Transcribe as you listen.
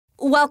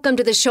Welcome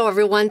to the show,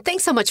 everyone.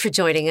 Thanks so much for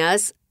joining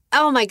us.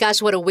 Oh my gosh,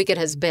 what a week it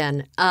has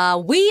been.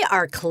 We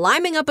are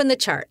climbing up in the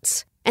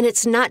charts. And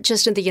it's not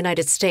just in the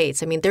United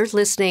States. I mean, they're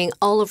listening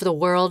all over the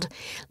world,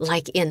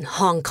 like in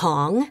Hong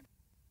Kong,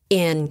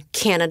 in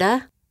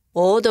Canada.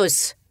 Oh,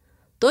 those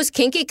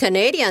kinky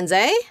Canadians,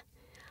 eh?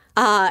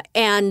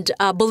 And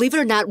believe it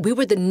or not, we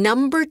were the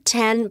number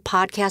 10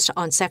 podcast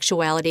on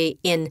sexuality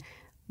in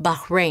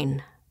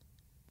Bahrain.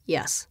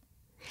 Yes.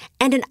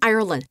 And in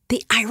Ireland.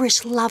 The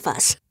Irish love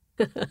us.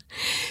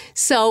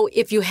 So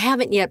if you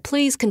haven't yet,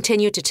 please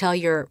continue to tell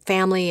your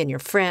family and your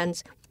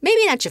friends.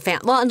 Maybe not your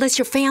family. Well, unless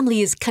your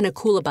family is kind of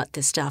cool about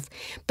this stuff.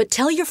 But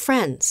tell your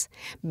friends,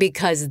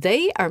 because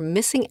they are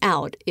missing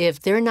out if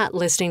they're not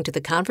listening to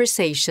the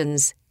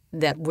conversations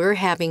that we're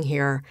having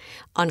here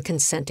on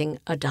Consenting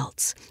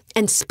Adults.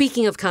 And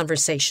speaking of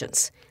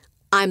conversations,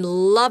 I'm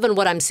loving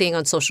what I'm seeing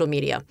on social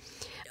media.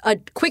 A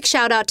quick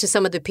shout out to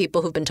some of the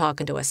people who've been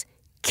talking to us.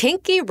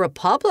 Kinky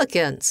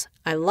Republicans.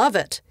 I love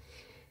it.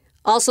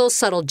 Also,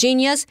 Subtle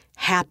Genius,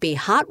 Happy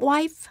Hot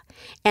Wife,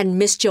 and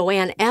Miss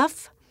Joanne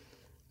F.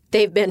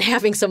 They've been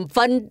having some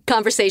fun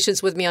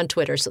conversations with me on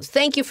Twitter, so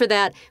thank you for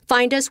that.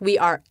 Find us. We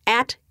are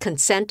at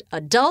Consent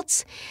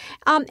Adults.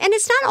 And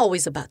it's not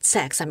always about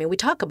sex. I mean, we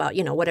talk about,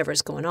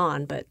 whatever's going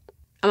on, but,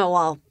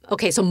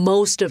 so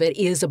most of it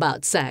is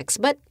about sex,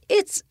 but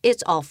it's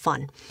all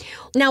fun.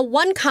 Now,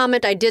 one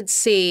comment I did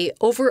see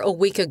over a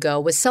week ago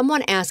was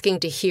someone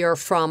asking to hear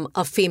from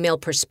a female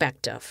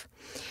perspective.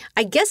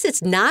 I guess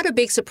it's not a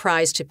big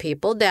surprise to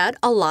people that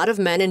a lot of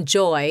men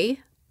enjoy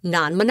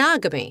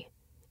non-monogamy.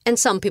 And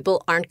some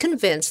people aren't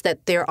convinced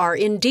that there are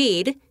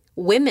indeed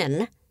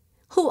women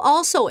who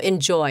also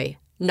enjoy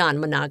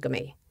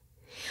non-monogamy.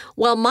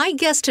 Well, my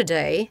guest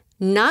today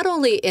not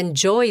only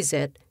enjoys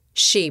it,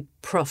 she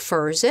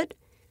prefers it.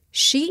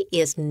 She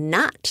is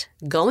not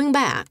going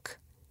back.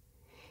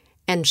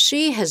 And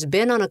she has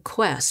been on a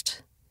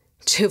quest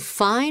to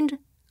find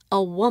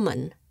a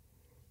woman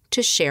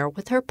to share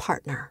with her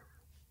partner.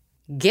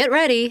 Get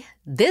ready.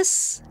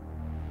 This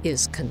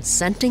is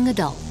Consenting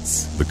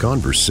Adults. The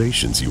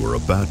conversations you are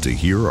about to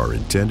hear are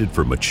intended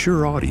for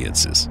mature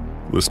audiences.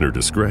 Listener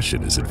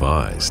discretion is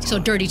advised. So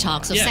dirty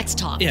talk, sex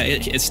talk. Yeah,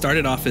 it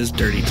started off as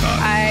dirty talk.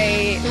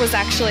 I was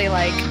actually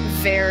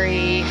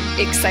very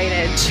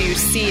excited to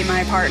see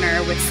my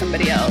partner with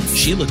somebody else.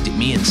 She looked at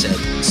me and said,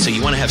 so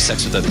you want to have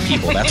sex with other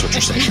people? That's what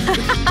you're saying.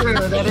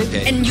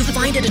 Okay. And you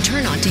find it a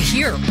turn on to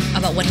hear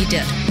about what he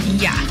did.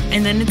 Yeah.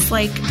 And then it's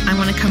like, I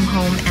want to come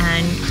home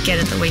and get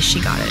it the way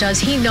she got it. Does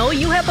he know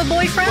you have a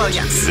boyfriend? Well,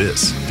 yes.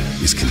 This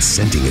is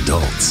Consenting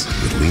Adults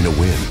with Lena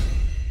Wynn.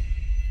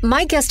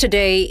 My guest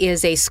today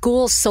is a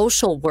school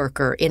social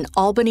worker in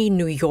Albany,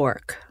 New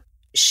York.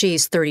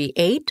 She's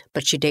 38,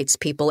 but she dates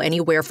people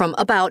anywhere from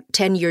about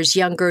 10 years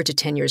younger to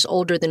 10 years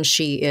older than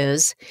she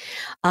is.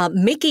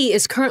 Mickey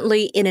is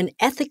currently in an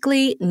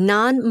ethically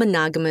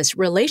non-monogamous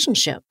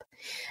relationship.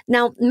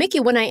 Now, Mickey,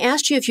 when I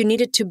asked you if you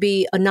needed to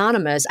be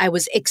anonymous, I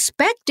was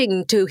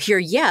expecting to hear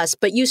yes,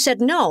 but you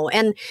said no.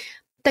 And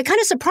that kind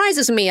of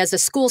surprises me as a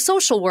school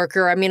social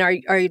worker. I mean,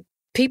 are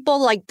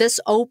people like this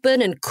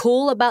open and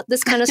cool about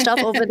this kind of stuff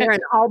over there in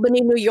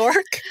Albany, New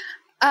York?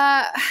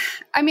 I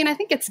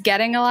think it's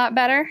getting a lot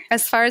better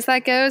as far as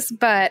that goes.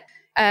 But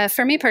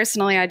for me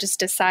personally, I just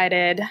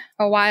decided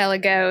a while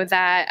ago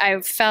that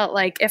I felt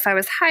like if I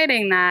was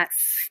hiding that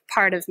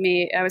part of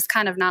me, I was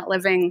kind of not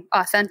living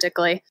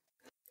authentically.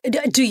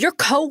 Do your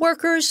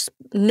coworkers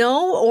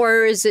know,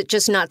 or is it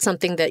just not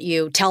something that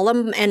you tell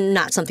them and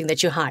not something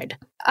that you hide?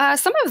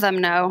 Some of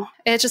them know.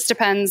 It just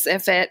depends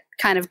if it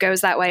kind of goes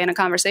that way in a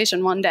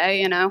conversation one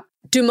day,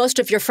 Do most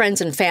of your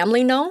friends and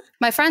family know?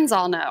 My friends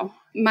all know.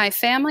 My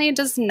family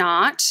does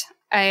not.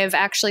 I've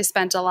actually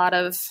spent a lot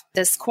of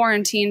this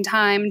quarantine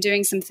time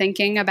doing some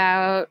thinking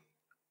about,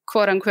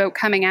 quote unquote,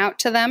 coming out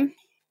to them.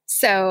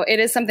 So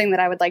it is something that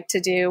I would like to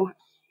do.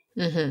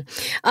 Mm-hmm.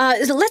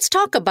 Let's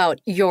talk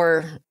about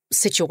your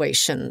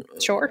situation.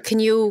 Sure. Can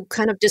you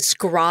kind of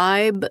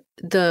describe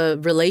the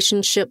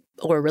relationship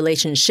or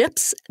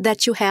relationships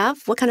that you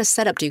have? What kind of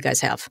setup do you guys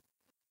have?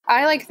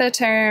 I like the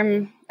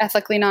term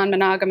ethically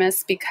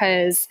non-monogamous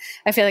because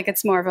I feel like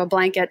it's more of a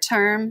blanket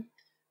term.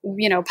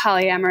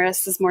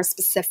 Polyamorous is more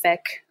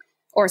specific,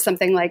 or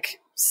something like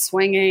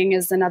swinging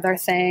is another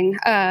thing.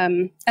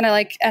 And I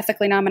like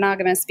ethically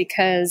non-monogamous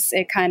because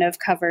it kind of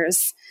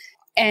covers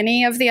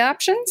any of the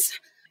options.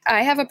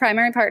 I have a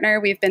primary partner.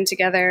 We've been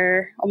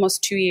together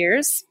almost 2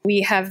 years. We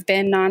have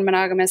been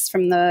non-monogamous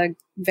from the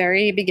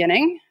very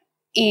beginning.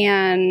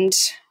 And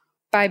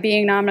by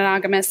being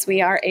non-monogamous,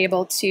 we are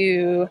able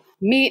to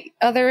meet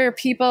other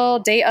people,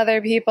 date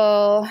other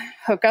people,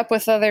 hook up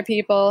with other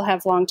people,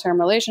 have long-term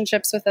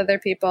relationships with other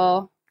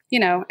people,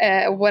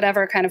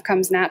 whatever kind of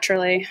comes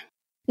naturally.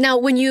 Now,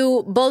 when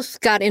you both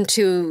got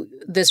into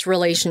this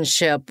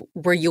relationship,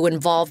 were you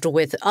involved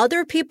with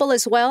other people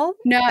as well?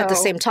 No. At the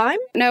same time?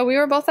 No, we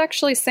were both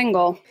actually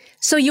single.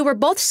 So you were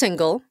both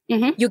single.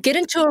 Mm-hmm. You get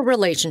into a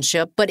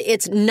relationship, but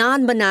it's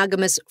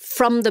non-monogamous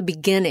from the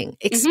beginning.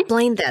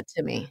 Explain that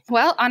to me.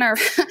 Well, on our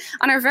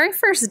on our very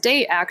first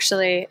date,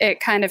 actually, it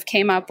kind of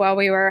came up while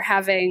we were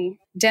having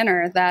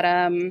dinner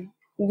that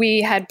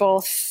we had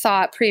both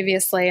thought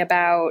previously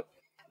about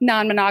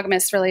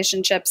non-monogamous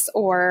relationships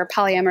or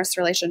polyamorous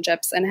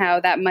relationships and how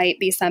that might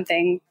be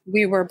something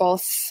we were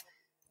both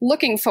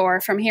looking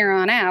for from here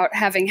on out,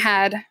 having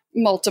had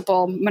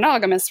multiple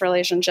monogamous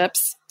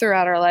relationships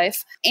throughout our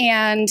life.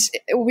 And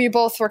we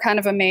both were kind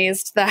of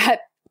amazed that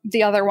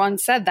the other one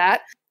said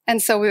that.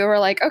 And so we were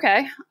like,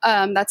 okay,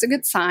 that's a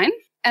good sign.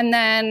 And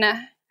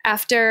then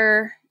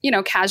after,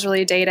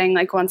 casually dating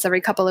like once every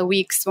couple of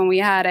weeks when we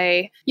had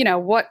a,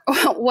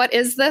 what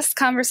is this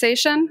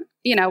conversation?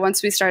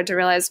 Once we started to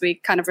realize we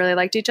kind of really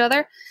liked each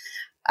other,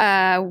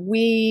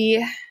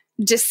 we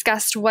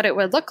discussed what it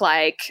would look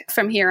like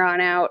from here on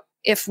out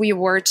if we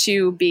were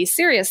to be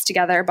serious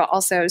together, but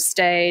also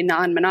stay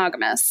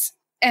non-monogamous.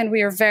 And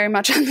we were very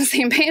much on the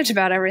same page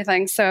about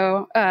everything.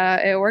 So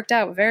it worked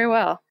out very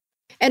well.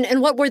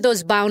 And what were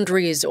those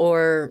boundaries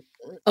or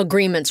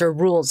agreements or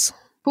rules?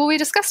 Well, we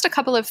discussed a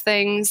couple of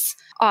things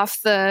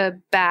off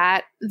the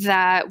bat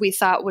that we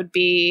thought would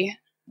be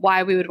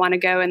why we would want to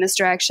go in this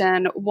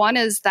direction. One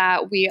is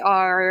that we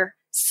are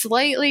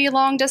slightly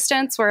long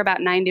distance. We're about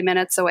 90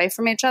 minutes away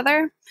from each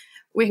other.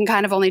 We can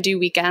kind of only do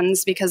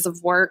weekends because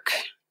of work.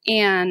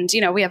 And,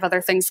 we have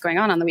other things going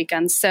on the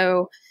weekends.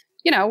 So,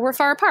 we're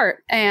far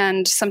apart.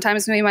 And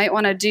sometimes we might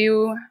want to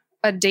do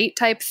a date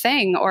type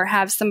thing or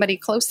have somebody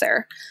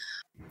closer.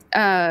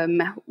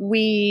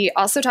 We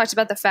also talked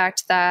about the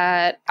fact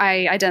that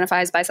I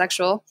identify as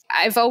bisexual.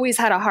 I've always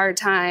had a hard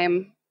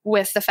time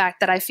with the fact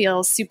that I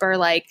feel super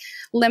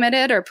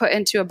limited or put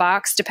into a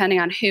box depending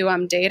on who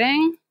I'm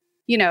dating.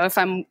 If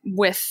I'm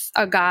with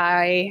a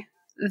guy,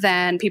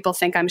 then people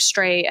think I'm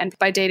straight. And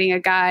by dating a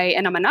guy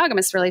in a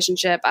monogamous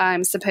relationship,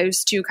 I'm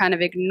supposed to kind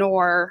of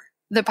ignore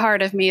the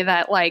part of me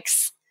that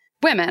likes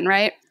women,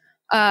 right?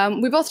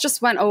 We both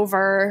just went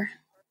over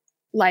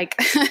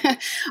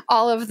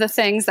all of the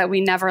things that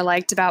we never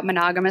liked about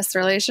monogamous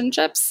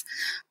relationships.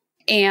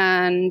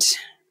 And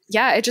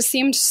yeah, it just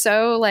seemed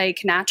so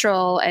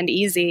natural and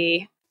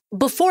easy.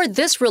 Before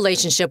this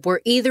relationship,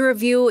 were either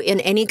of you in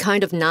any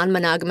kind of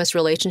non-monogamous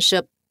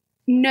relationship?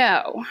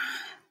 No.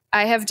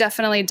 I have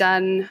definitely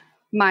done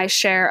my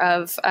share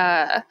of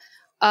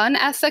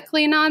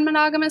unethically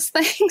non-monogamous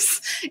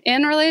things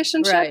in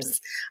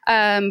relationships.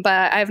 Right.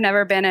 But I've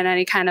never been in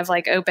any kind of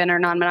open or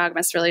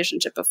non-monogamous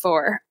relationship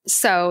before.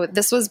 So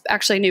this was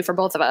actually new for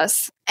both of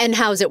us. And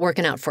how's it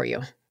working out for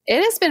you?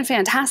 It has been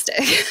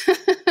fantastic.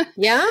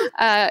 Yeah?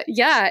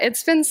 Yeah,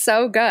 it's been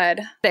so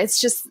good.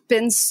 It's just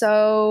been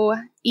so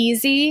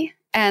easy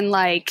and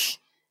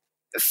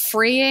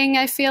freeing,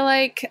 I feel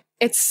like.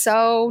 It's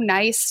so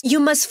nice.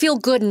 You must feel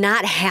good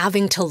not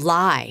having to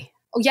lie.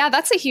 Yeah,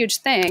 that's a huge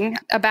thing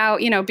about,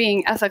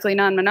 being ethically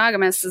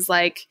non-monogamous is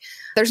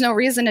there's no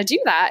reason to do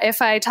that.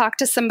 If I talk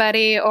to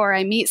somebody or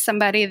I meet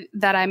somebody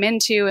that I'm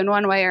into in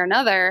one way or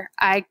another,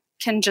 I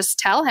can just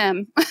tell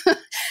him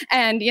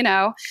and,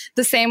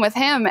 the same with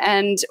him.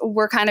 And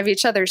we're kind of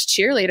each other's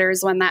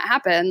cheerleaders when that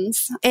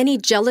happens. Any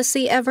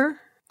jealousy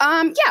ever?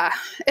 Yeah,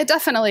 it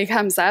definitely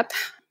comes up.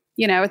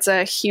 It's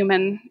a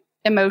human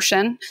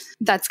emotion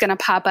that's going to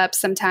pop up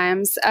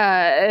sometimes.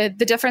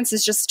 The difference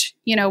is just,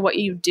 what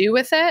you do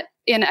with it.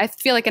 And I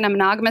feel like in a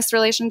monogamous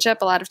relationship,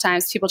 a lot of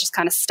times people just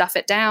kind of stuff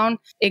it down,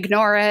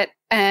 ignore it,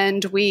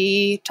 and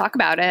we talk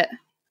about it.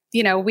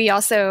 We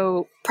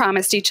also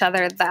promised each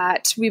other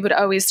that we would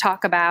always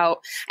talk about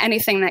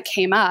anything that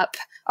came up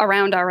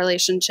around our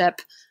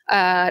relationship,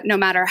 no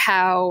matter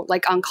how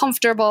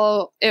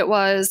uncomfortable it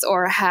was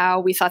or how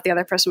we thought the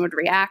other person would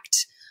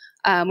react.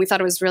 We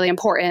thought it was really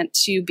important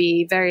to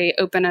be very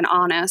open and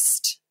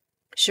honest.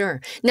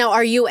 Sure. Now,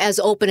 are you as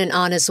open and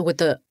honest with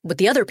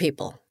the other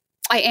people?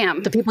 I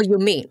am. The people you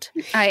meet?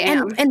 I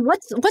am. And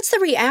what's the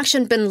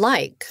reaction been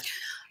like?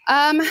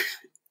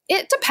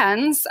 It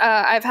depends.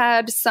 I've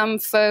had some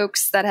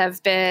folks that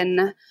have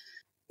been,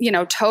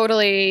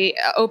 totally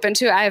open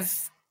to it.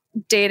 I've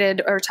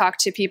dated or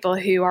talked to people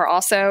who are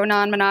also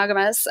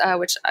non-monogamous,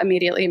 which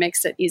immediately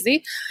makes it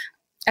easy.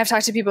 I've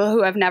talked to people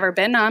who have never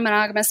been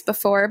non-monogamous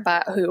before,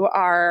 but who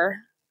are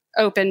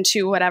open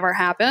to whatever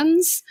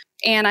happens.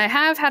 And I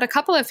have had a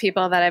couple of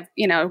people that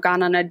I've,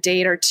 gone on a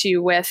date or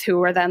two with who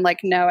were then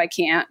no, I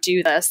can't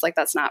do this.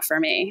 That's not for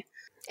me.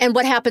 And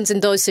what happens in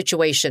those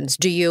situations?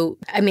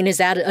 Is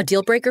that a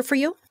deal breaker for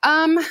you?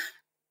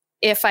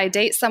 If I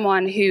date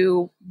someone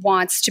who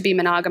wants to be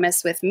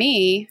monogamous with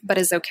me, but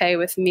is okay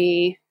with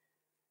me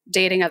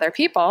dating other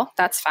people,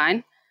 that's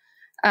fine.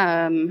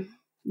 But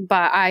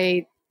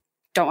I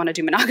don't want to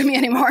do monogamy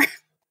anymore.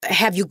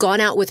 Have you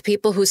gone out with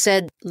people who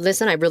said,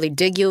 listen, I really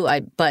dig you,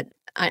 but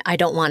I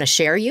don't want to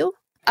share you?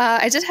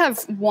 I did have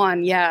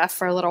one,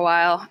 for a little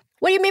while.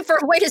 What do you mean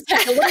wait a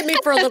second, what do you mean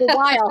for a little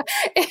while?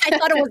 I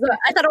thought it was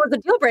a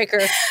deal breaker.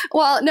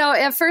 Well, no,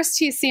 at first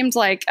he seemed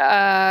like,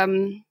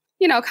 kind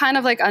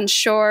of like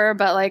unsure,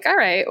 but like, all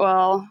right,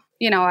 well,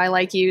 I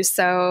like you.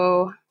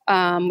 So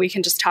we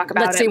can just talk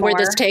about it. Let's see where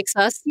this takes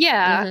us.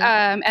 Yeah.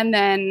 Mm-hmm. And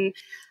then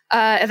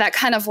that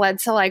kind of led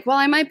to like, well,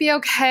 I might be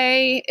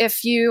okay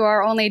if you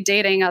are only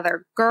dating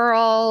other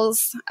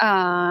girls.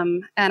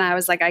 And I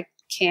was like, I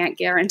can't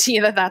guarantee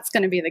that that's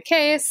going to be the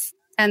case.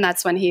 And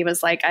that's when he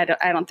was like,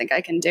 I don't think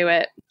I can do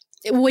it.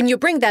 When you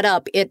bring that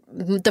up,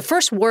 the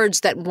first words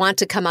that want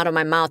to come out of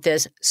my mouth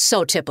is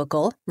so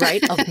typical,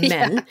 right, of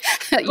men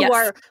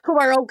who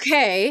are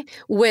okay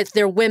with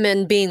their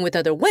women being with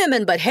other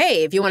women, but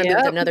hey, if you want to be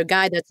with another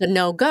guy, that's a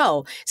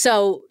no-go.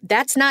 So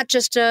that's not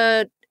just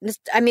that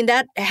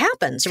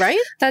happens, right?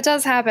 That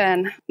does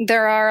happen.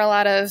 There are a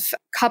lot of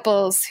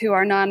couples who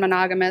are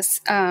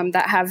non-monogamous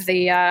that have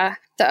the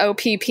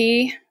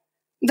OPP.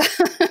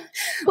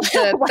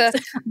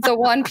 the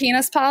one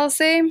penis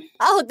policy.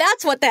 Oh,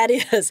 that's what that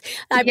is.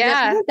 I've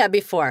never heard that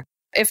before.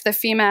 If the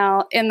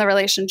female in the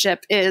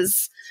relationship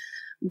is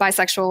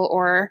bisexual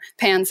or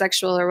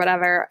pansexual or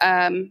whatever,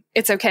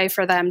 it's okay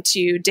for them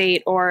to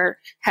date or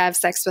have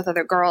sex with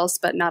other girls,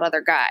 but not other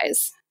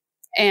guys.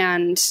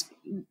 And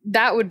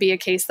that would be a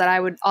case that I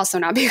would also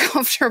not be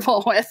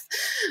comfortable with.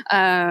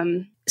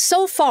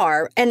 So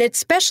far, and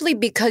especially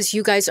because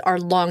you guys are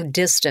long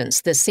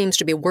distance, this seems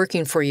to be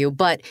working for you,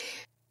 but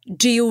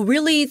do you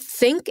really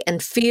think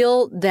and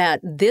feel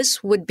that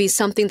this would be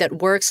something that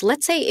works?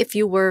 Let's say if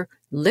you were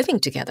living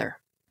together.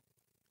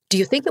 Do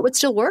you think it would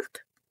still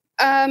work?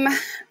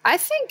 I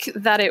think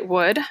that it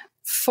would.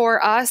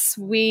 For us,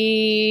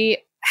 we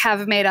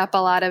have made up a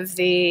lot of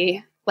the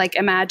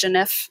imagine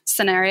if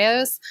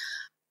scenarios.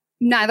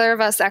 Neither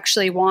of us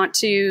actually want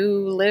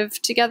to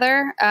live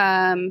together,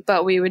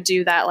 but we would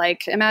do that.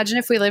 Imagine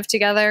if we lived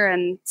together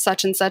and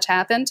such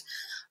happened.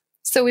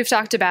 So we've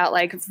talked about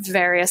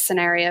various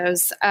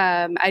scenarios.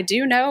 I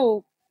do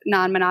know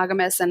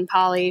non-monogamous and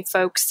poly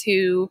folks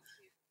who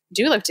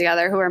do live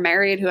together, who are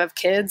married, who have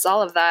kids,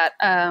 all of that,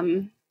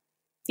 and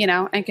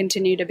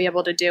continue to be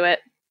able to do it.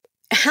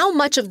 How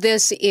much of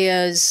this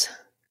is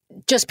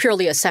just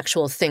purely a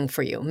sexual thing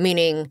for you?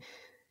 Meaning,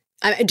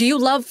 do you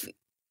love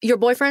your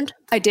boyfriend?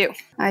 I do.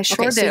 I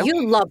sure do. So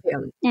you love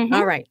him. Mm-hmm.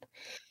 All right.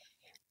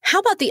 How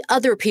about the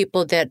other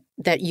people that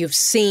you've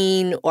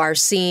seen or are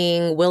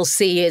seeing, will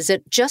see? Is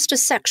it just a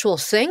sexual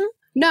thing?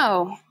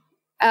 No.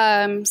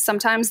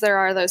 Sometimes there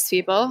are those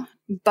people,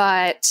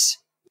 but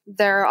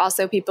there are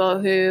also people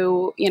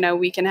who,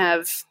 we can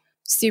have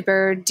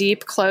super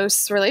deep,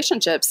 close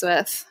relationships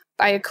with.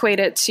 I equate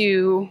it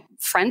to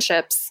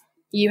friendships.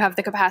 You have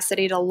the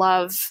capacity to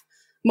love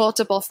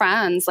multiple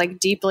friends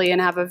deeply and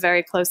have a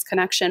very close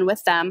connection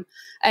with them.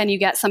 And you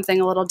get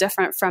something a little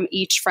different from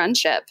each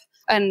friendship.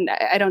 And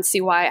I don't see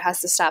why it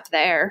has to stop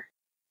there.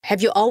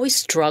 Have you always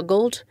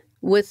struggled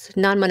with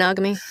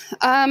non-monogamy?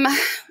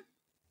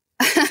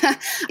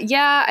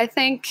 Yeah, I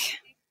think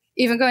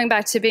even going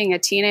back to being a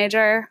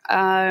teenager,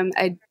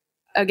 I,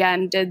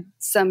 again, did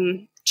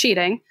some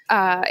cheating.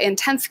 In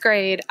 10th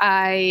grade,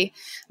 I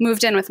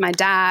moved in with my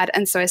dad,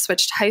 and so I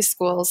switched high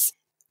schools.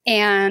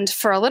 And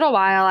for a little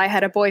while, I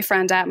had a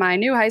boyfriend at my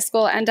new high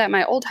school and at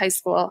my old high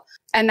school.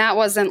 And that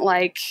wasn't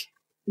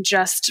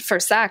just for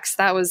sex.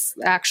 That was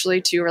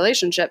actually 2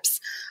 relationships,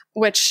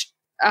 which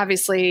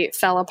obviously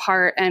fell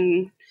apart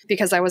and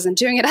because I wasn't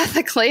doing it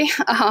ethically.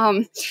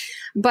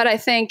 But I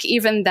think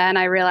even then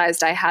I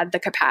realized I had the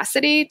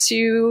capacity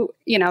to,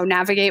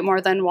 navigate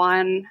more than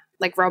one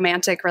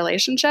romantic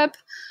relationship.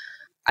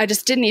 I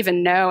just didn't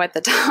even know at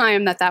the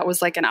time that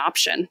was an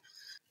option.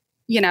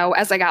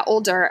 As I got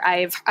older,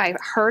 I've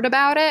heard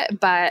about it,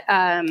 but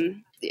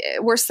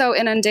we're so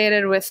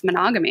inundated with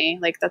monogamy.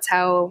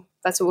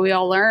 That's what we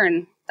all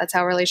learn. That's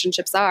how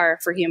relationships are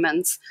for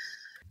humans.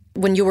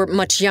 When you were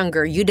much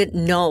younger, you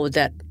didn't know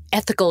that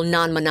ethical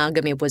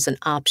non-monogamy was an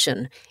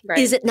option. Right.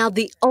 Is it now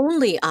the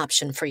only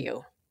option for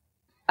you?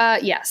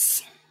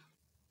 Yes.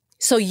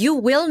 So you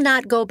will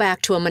not go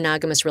back to a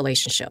monogamous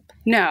relationship?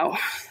 No.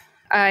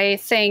 I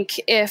think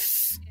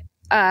if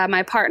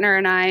my partner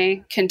and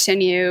I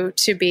continue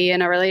to be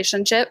in a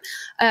relationship,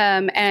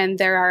 and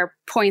there are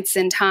points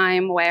in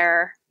time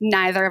where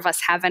neither of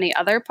us have any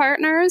other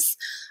partners,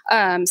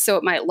 so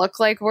it might look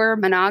like we're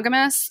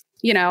monogamous,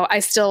 I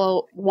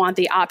still want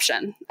the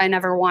option. I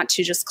never want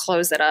to just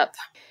close it up.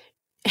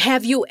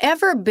 Have you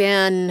ever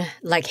been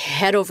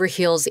head over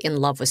heels in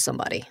love with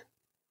somebody?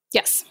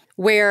 Yes.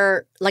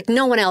 Where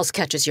no one else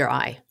catches your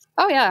eye?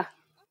 Oh, yeah.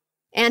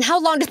 And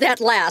how long did that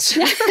last?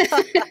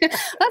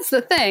 That's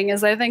the thing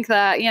is I think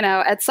that,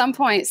 at some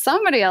point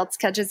somebody else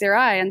catches your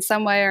eye in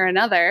some way or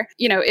another.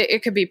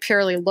 It could be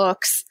purely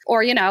looks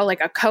or,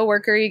 a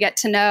coworker you get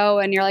to know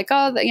and you're like,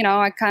 oh,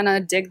 I kind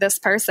of dig this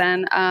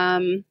person.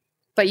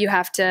 But you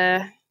have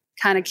to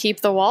kind of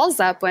keep the walls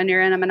up when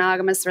you're in a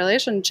monogamous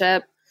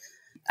relationship.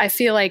 I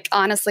feel like,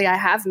 honestly, I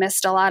have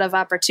missed a lot of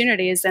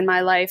opportunities in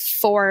my life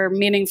for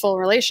meaningful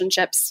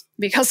relationships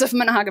because of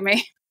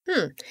monogamy.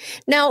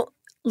 Now,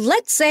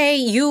 let's say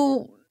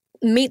you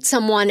meet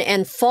someone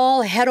and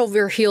fall head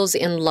over heels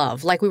in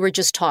love, like we were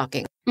just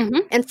talking. Mm-hmm.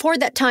 And for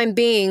that time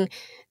being,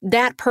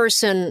 that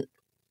person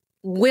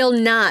will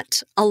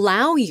not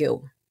allow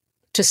you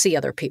to see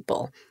other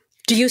people.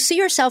 Do you see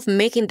yourself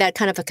making that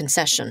kind of a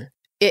concession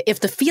if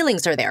the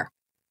feelings are there?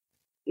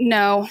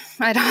 No,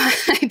 I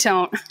don't. I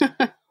don't.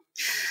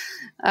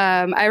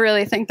 I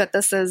really think that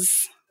this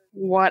is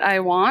what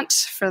I want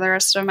for the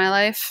rest of my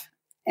life.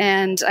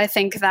 And I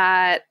think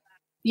that,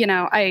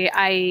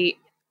 I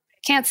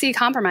can't see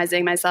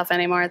compromising myself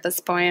anymore at this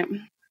point.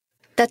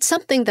 That's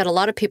something that a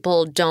lot of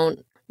people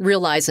don't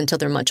realize until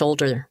they're much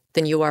older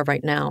than you are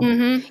right now,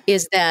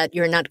 is that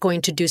you're not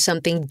going to do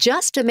something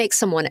just to make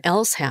someone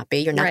else happy.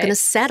 You're not going to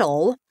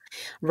settle,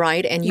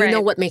 right? And you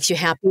know what makes you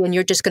happy, and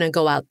you're just going to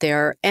go out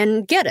there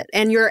and get it.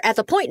 And you're at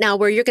the point now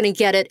where you're going to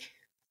get it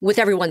with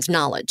everyone's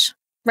knowledge.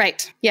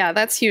 Right. Yeah,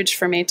 that's huge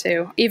for me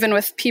too. Even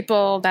with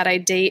people that I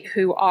date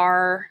who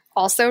are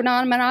also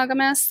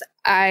non-monogamous,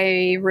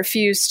 I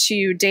refuse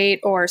to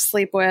date or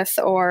sleep with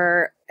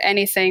or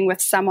anything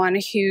with someone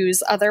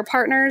whose other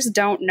partners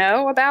don't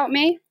know about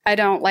me. I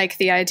don't like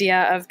the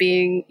idea of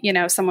being,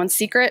 someone's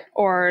secret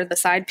or the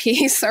side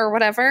piece or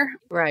whatever.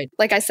 Right.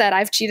 Like I said,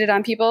 I've cheated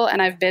on people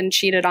and I've been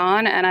cheated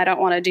on, and I don't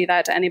want to do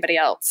that to anybody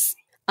else.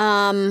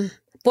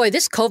 Boy,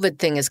 this COVID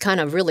thing has kind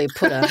of really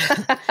put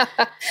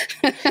a...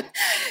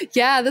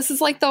 Yeah, this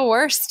is like the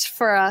worst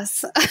for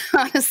us,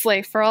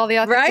 honestly, for all the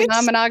other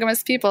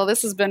non-monogamous people.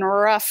 This has been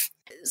rough.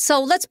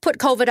 So let's put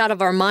COVID out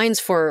of our minds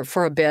for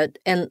a bit,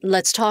 and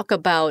let's talk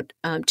about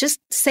just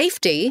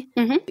safety,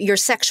 your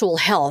sexual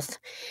health,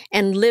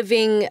 and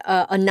living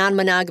a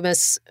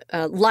non-monogamous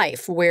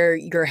life where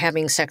you're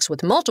having sex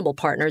with multiple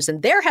partners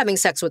and they're having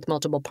sex with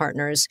multiple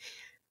partners.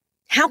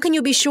 How can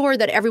you be sure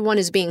that everyone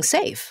is being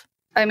safe?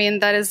 I mean,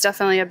 that is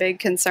definitely a big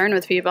concern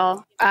with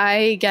people.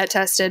 I get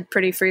tested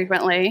pretty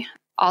frequently.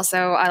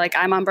 Also,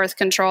 I'm on birth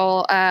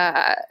control.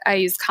 I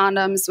use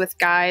condoms with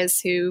guys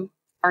who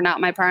are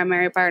not my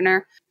primary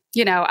partner.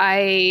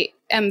 I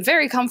am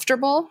very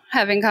comfortable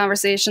having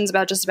conversations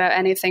about just about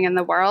anything in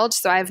the world.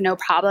 So I have no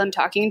problem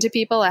talking to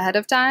people ahead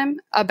of time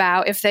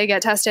about if they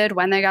get tested,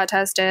 when they got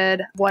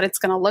tested, what it's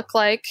going to look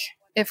like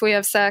if we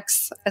have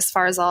sex, as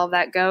far as all of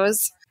that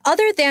goes.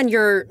 Other than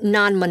your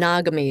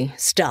non-monogamy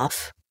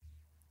stuff,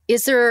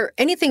 is there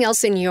anything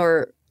else in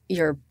your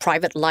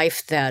private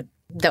life that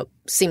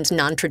seems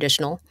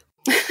non-traditional?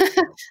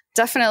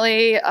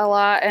 Definitely a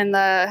lot in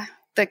the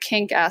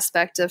kink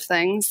aspect of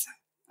things.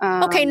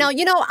 Okay, now,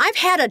 I've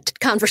had a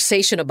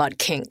conversation about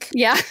kink.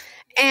 Yeah.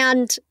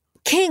 And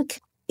kink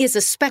is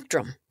a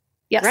spectrum.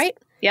 Yes. Right?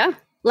 Yeah.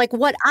 Like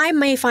what I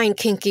may find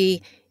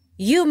kinky,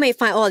 you may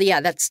find, oh, yeah,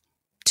 that's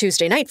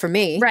Tuesday night for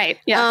me. Right.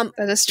 Yeah,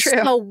 that is true.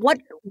 So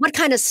what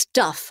kind of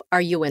stuff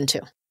are you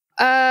into?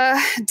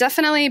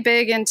 Definitely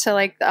big into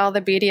all the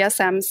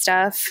BDSM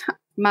stuff.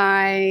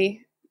 My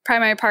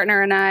primary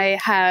partner and I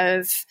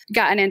have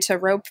gotten into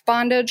rope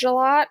bondage a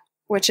lot,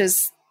 which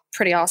is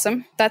pretty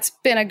awesome. That's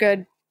been a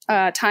good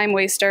time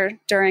waster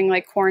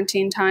during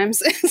quarantine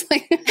times. It's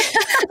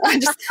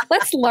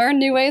let's learn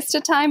new ways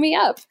to tie me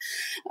up.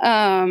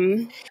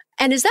 And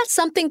is that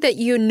something that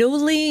you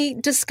newly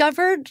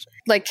discovered?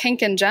 Like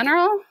kink in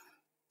general?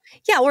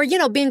 Yeah, or,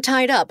 being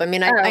tied up. I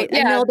mean, I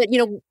know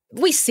that,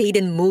 we see it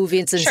in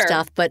movies and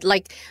stuff, but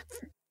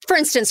for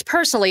instance,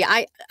 personally,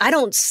 I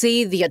don't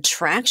see the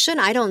attraction.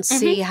 I don't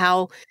see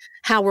how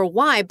or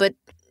why, but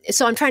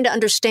so I'm trying to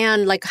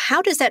understand,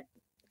 how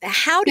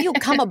do you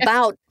come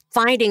about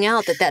finding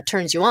out that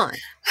turns you on?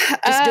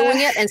 Just doing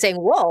it and saying,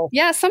 whoa.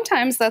 Yeah,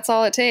 sometimes that's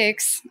all it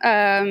takes.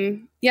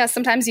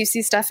 Sometimes you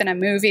see stuff in a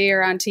movie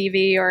or on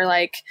TV or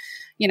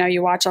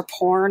you watch a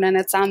porn and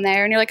it's on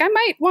there and you're like, I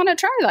might want to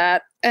try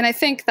that. And I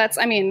think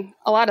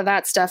a lot of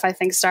that stuff I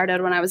think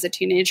started when I was a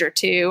teenager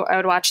too. I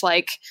would watch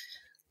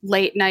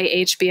late night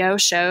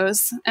HBO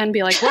shows and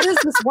be like, what is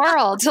this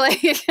world?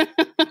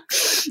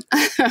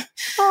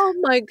 Oh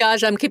my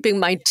gosh, I'm keeping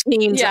my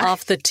teens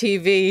off the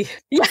TV.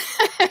 Yeah.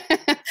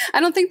 I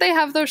don't think they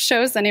have those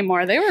shows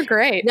anymore. They were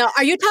great. Now,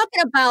 are you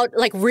talking about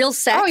Real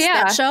Sex,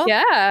 that show?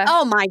 Yeah.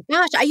 Oh my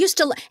gosh. I used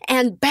to,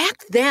 and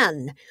back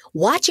then,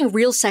 watching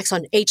Real Sex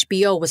on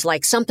HBO was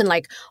something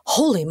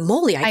holy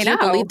moly, I can't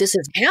believe this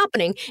is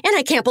happening. And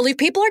I can't believe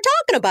people are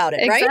talking about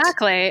it, right?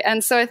 Exactly.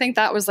 And so I think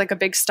that was a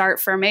big start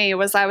for me I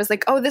was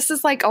like, oh, this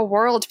is a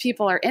world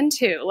people are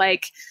into.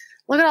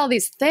 Look at all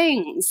these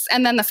things.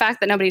 And then the fact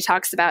that nobody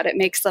talks about it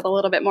makes it a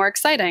little bit more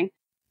exciting.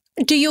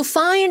 Do you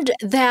find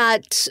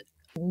that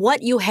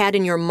what you had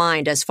in your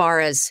mind as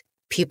far as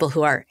people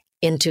who are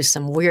into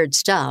some weird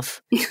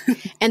stuff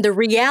and the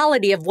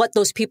reality of what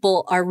those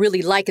people are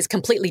really like is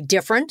completely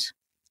different?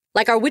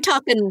 Are we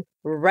talking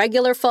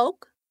regular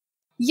folk?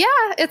 Yeah,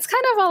 it's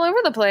kind of all over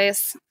the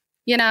place.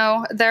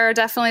 There are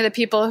definitely the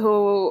people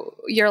who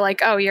you're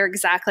like, oh, you're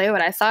exactly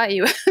what I thought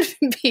you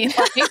would be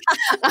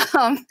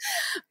like.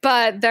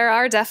 But there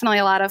are definitely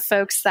a lot of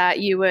folks that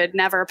you would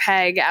never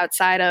peg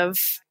outside of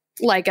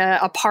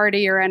a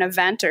party or an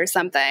event or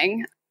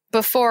something.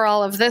 Before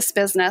all of this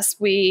business,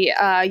 we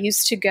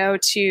used to go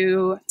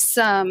to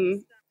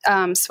some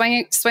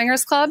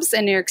swingers clubs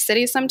in New York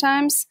City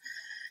sometimes.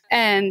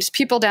 And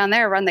people down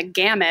there run the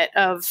gamut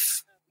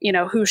of,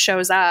 who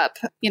shows up.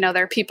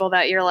 There are people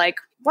that you're like,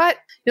 what?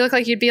 You look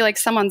like you'd be like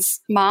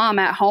someone's mom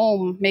at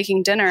home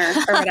making dinner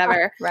or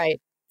whatever. Right.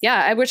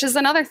 Yeah, which is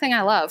another thing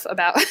I love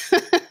about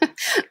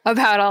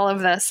about all of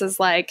this is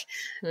like,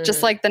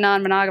 just like the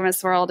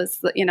non-monogamous world is,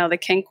 the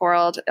kink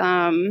world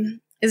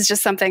is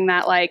just something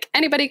that like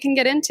anybody can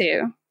get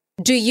into.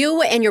 Do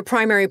you and your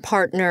primary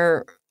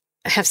partner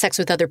have sex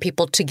with other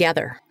people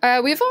together?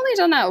 We've only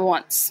done that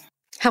once.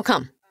 How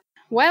come?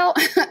 Well,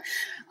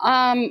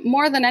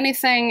 more than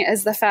anything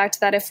is the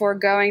fact that if we're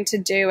going to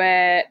do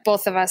it,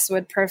 both of us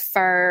would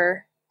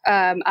prefer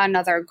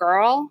another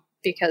girl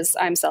because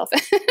I'm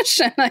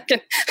selfish and I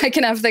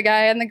can have the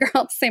guy and the girl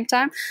at the same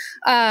time.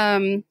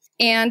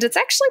 And it's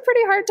actually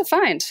pretty hard to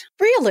find.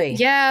 Really?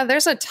 Yeah,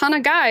 there's a ton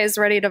of guys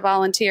ready to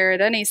volunteer at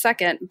any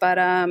second, but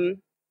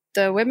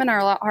the women are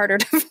a lot harder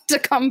to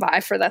come by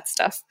for that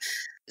stuff.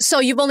 So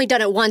you've only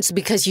done it once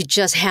because you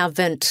just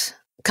haven't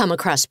come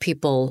across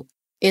people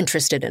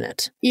interested in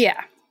it.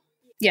 Yeah.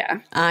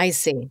 Yeah. I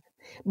see.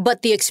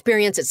 But the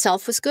experience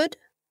itself was good?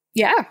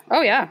 Yeah.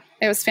 Oh, yeah.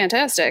 It was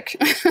fantastic.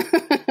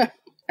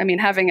 I mean,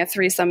 having a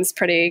threesome's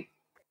pretty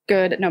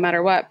good no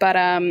matter what. But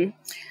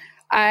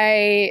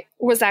I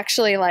was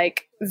actually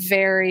like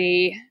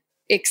very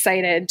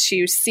excited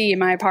to see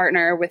my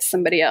partner with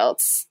somebody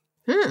else,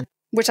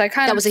 which I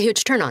That was a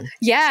huge turn on.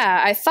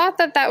 Yeah, I thought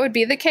that would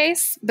be the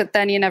case, but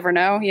then you never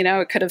know.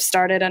 It could have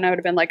started and I would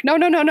have been like,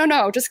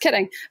 no, just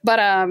kidding. But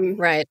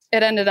right.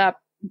 It ended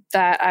up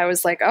that I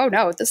was like, oh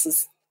no, this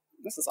is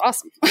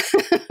awesome.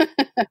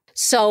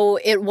 So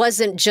it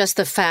wasn't just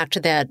the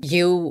fact that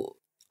you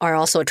are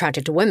also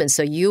attracted to women.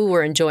 So you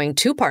were enjoying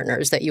two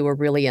partners that you were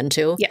really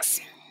into. Yes.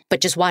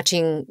 But just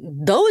watching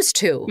those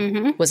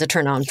two was a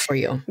turn on for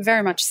you.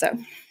 Very much so.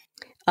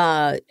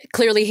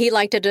 Clearly he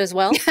liked it as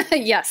well.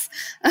 Yes.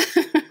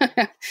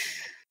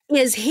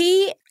 Is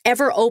he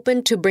ever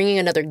open to bringing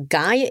another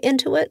guy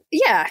into it?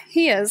 Yeah,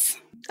 he is.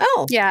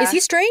 Oh, yeah. Is he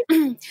straight?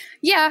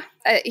 Yeah.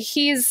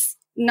 He's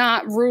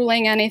not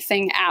ruling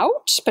anything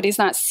out, but he's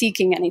not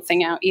seeking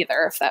anything out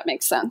either, if that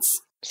makes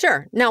sense.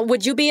 Sure. Now,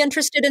 would you be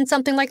interested in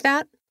something like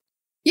that?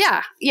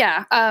 Yeah.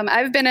 Yeah.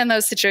 I've been in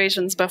those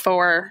situations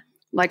before,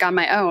 like on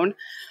my own.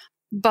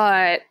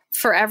 But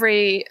for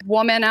every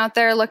woman out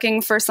there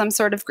looking for some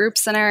sort of group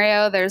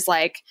scenario, there's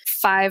like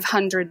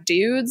 500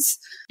 dudes.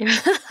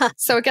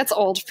 So it gets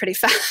old pretty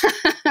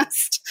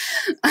fast.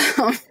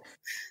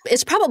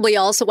 It's probably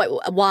also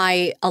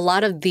why a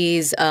lot of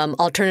these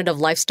alternative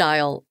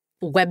lifestyle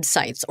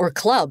websites or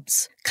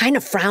clubs kind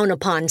of frown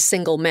upon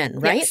single men,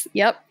 right? Yes.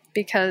 Yep.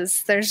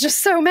 Because there's just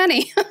so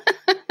many.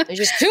 There's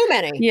just too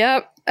many.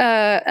 Yep.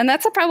 And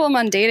that's a problem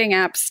on dating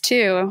apps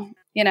too.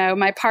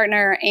 My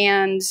partner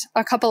and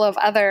a couple of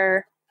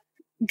other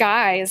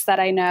guys that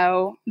I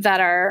know that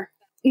are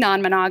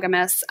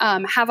non-monogamous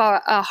have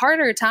a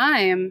harder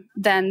time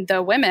than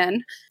the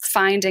women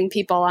finding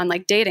people on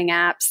like dating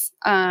apps.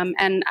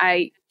 And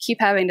I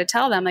keep having to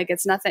tell them like,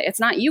 it's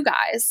not you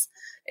guys.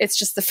 It's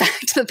just the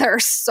fact that there are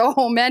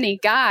so many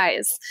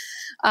guys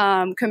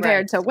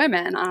compared to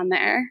women on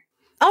there.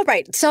 All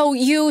right. So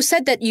you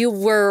said that you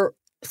were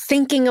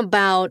thinking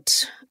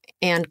about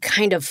and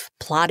kind of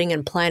plotting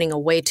and planning a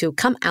way to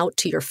come out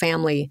to your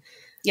family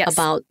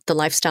about the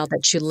lifestyle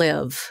that you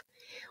live.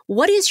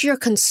 What is your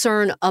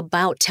concern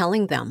about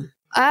telling them?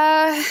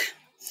 I'm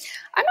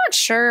not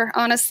sure,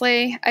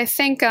 honestly. I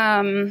think...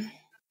 are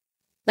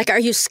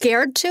you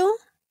scared to?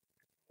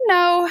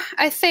 No,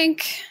 I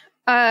think...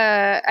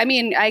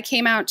 I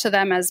came out to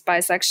them as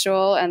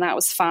bisexual and that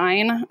was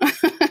fine.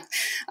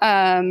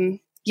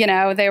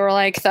 They were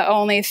like, the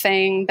only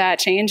thing that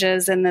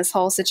changes in this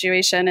whole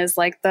situation is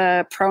like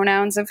the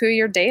pronouns of who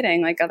you're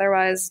dating. Like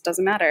otherwise it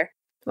doesn't matter.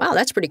 Wow,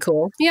 that's pretty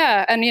cool.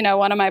 Yeah. And,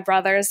 one of my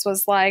brothers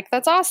was like,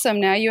 that's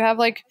awesome. Now you have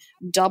like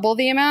double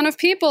the amount of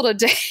people to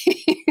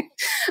date.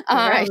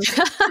 Right.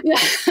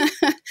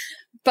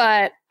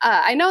 But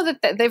I know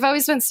that they've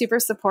always been super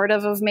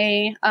supportive of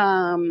me.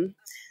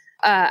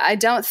 I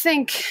don't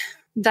think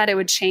that it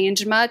would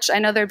change much. I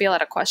know there'd be a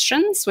lot of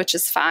questions, which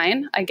is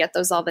fine. I get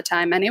those all the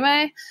time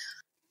anyway.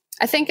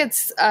 I think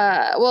it's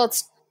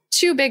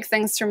two big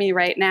things for me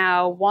right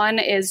now. One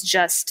is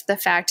just the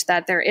fact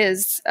that there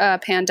is a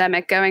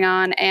pandemic going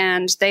on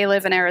and they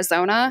live in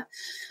Arizona.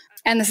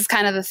 And this is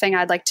kind of the thing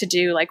I'd like to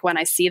do, like when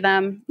I see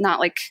them, not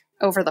like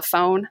over the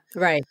phone.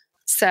 Right.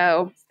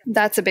 So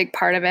that's a big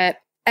part of it.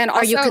 And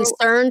are you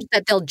concerned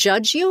that they'll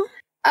judge you?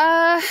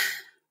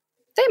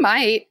 They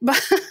might,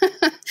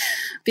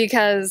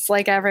 because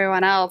like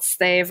everyone else,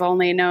 they've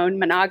only known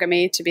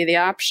monogamy to be the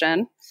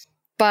option.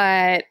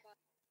 But,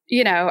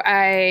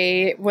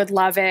 I would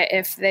love it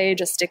if they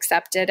just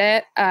accepted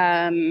it.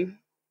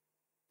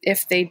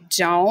 If they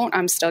don't,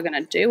 I'm still going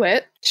to do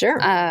it. Sure.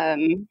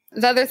 The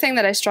other thing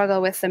that I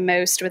struggle with the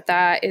most with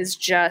that is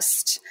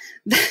just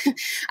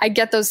I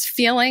get those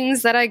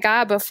feelings that I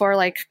got before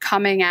like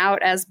coming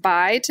out as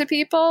bi to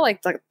people.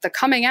 Like the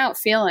coming out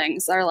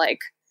feelings are like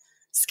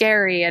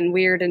scary and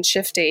weird and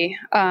shifty.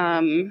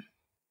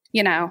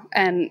 you know,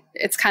 and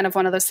it's kind of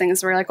one of those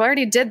things where like, well, I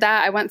already did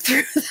that. I went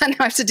through that. Now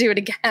I have to do it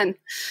again.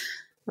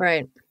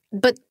 Right.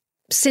 But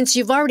since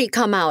you've already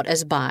come out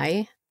as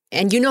bi,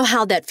 and you know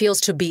how that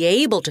feels to be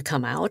able to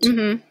come out,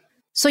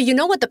 so you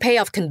know what the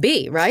payoff can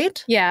be,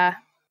 right? Yeah.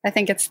 I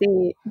think it's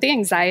the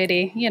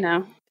anxiety, you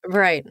know.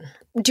 Right.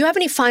 Do you have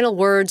any final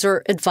words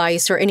or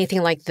advice or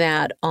anything like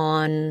that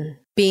on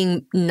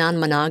being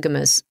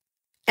non-monogamous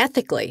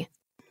ethically?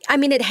 I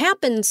mean, it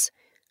happens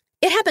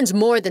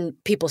more than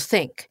people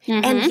think.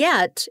 And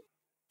yet,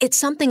 it's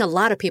something a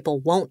lot of people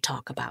won't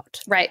talk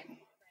about. Right.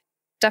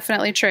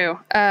 Definitely true.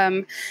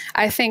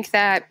 I think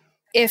that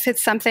if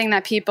it's something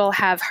that people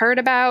have heard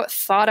about,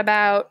 thought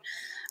about,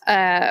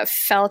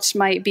 felt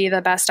might be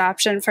the best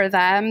option for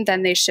them,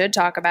 then they should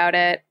talk about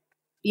it,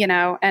 you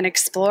know, and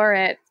explore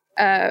it.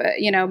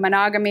 You know,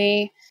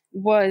 monogamy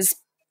was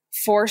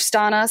forced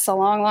on us a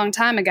long, long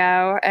time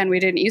ago, and we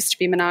didn't used to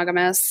be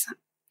monogamous.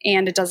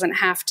 And it doesn't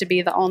have to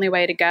be the only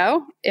way to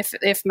go.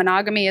 If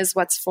monogamy is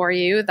what's for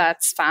you,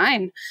 that's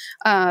fine.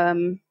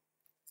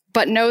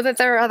 But know that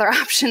there are other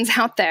options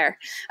out there.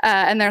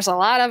 And there's a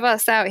lot of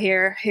us out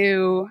here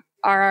who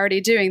are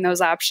already doing those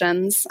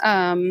options,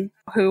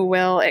 who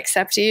will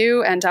accept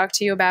you and talk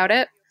to you about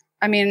it.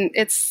 I mean,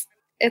 it's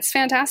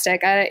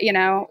fantastic. You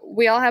know,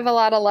 we all have a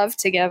lot of love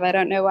to give. I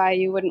don't know why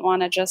you wouldn't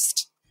want to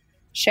just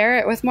share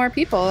it with more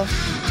people.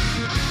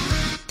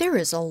 There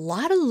is a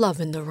lot of love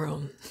in the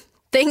room.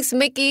 Thanks,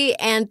 Mickey,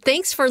 and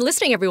thanks for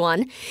listening,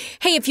 everyone.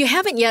 Hey, if you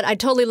haven't yet,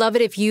 I'd totally love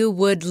it if you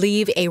would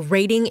leave a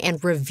rating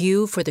and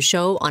review for the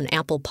show on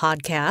Apple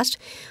Podcast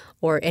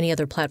or any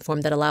other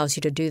platform that allows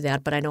you to do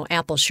that, but I know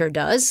Apple sure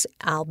does.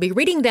 I'll be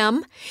reading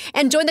them.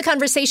 And join the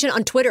conversation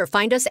on Twitter.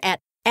 Find us at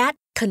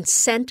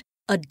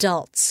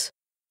 @ConsentAdults.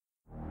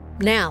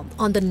 Now,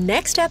 on the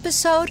next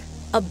episode,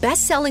 a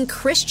best-selling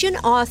Christian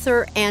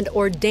author and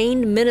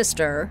ordained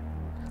minister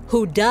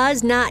who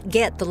does not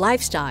get the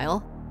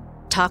lifestyle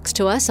talks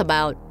to us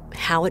about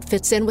how it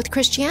fits in with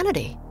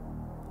Christianity,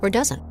 or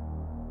doesn't.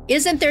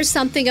 Isn't there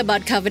something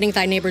about coveting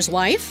thy neighbor's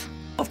wife?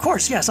 Of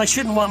course, yes. I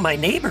shouldn't want my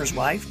neighbor's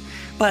wife,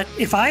 but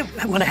if I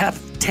want to have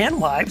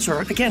 10 wives,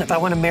 or again, if I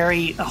want to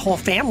marry a whole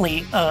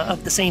family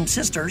of the same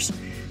sisters,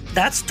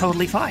 that's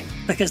totally fine,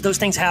 because those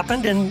things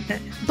happened. And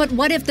But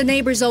what if the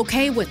neighbor's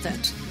okay with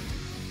it?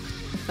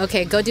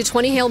 Okay, go do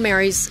 20 Hail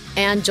Marys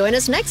and join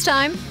us next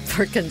time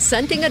for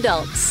Consenting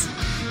Adults.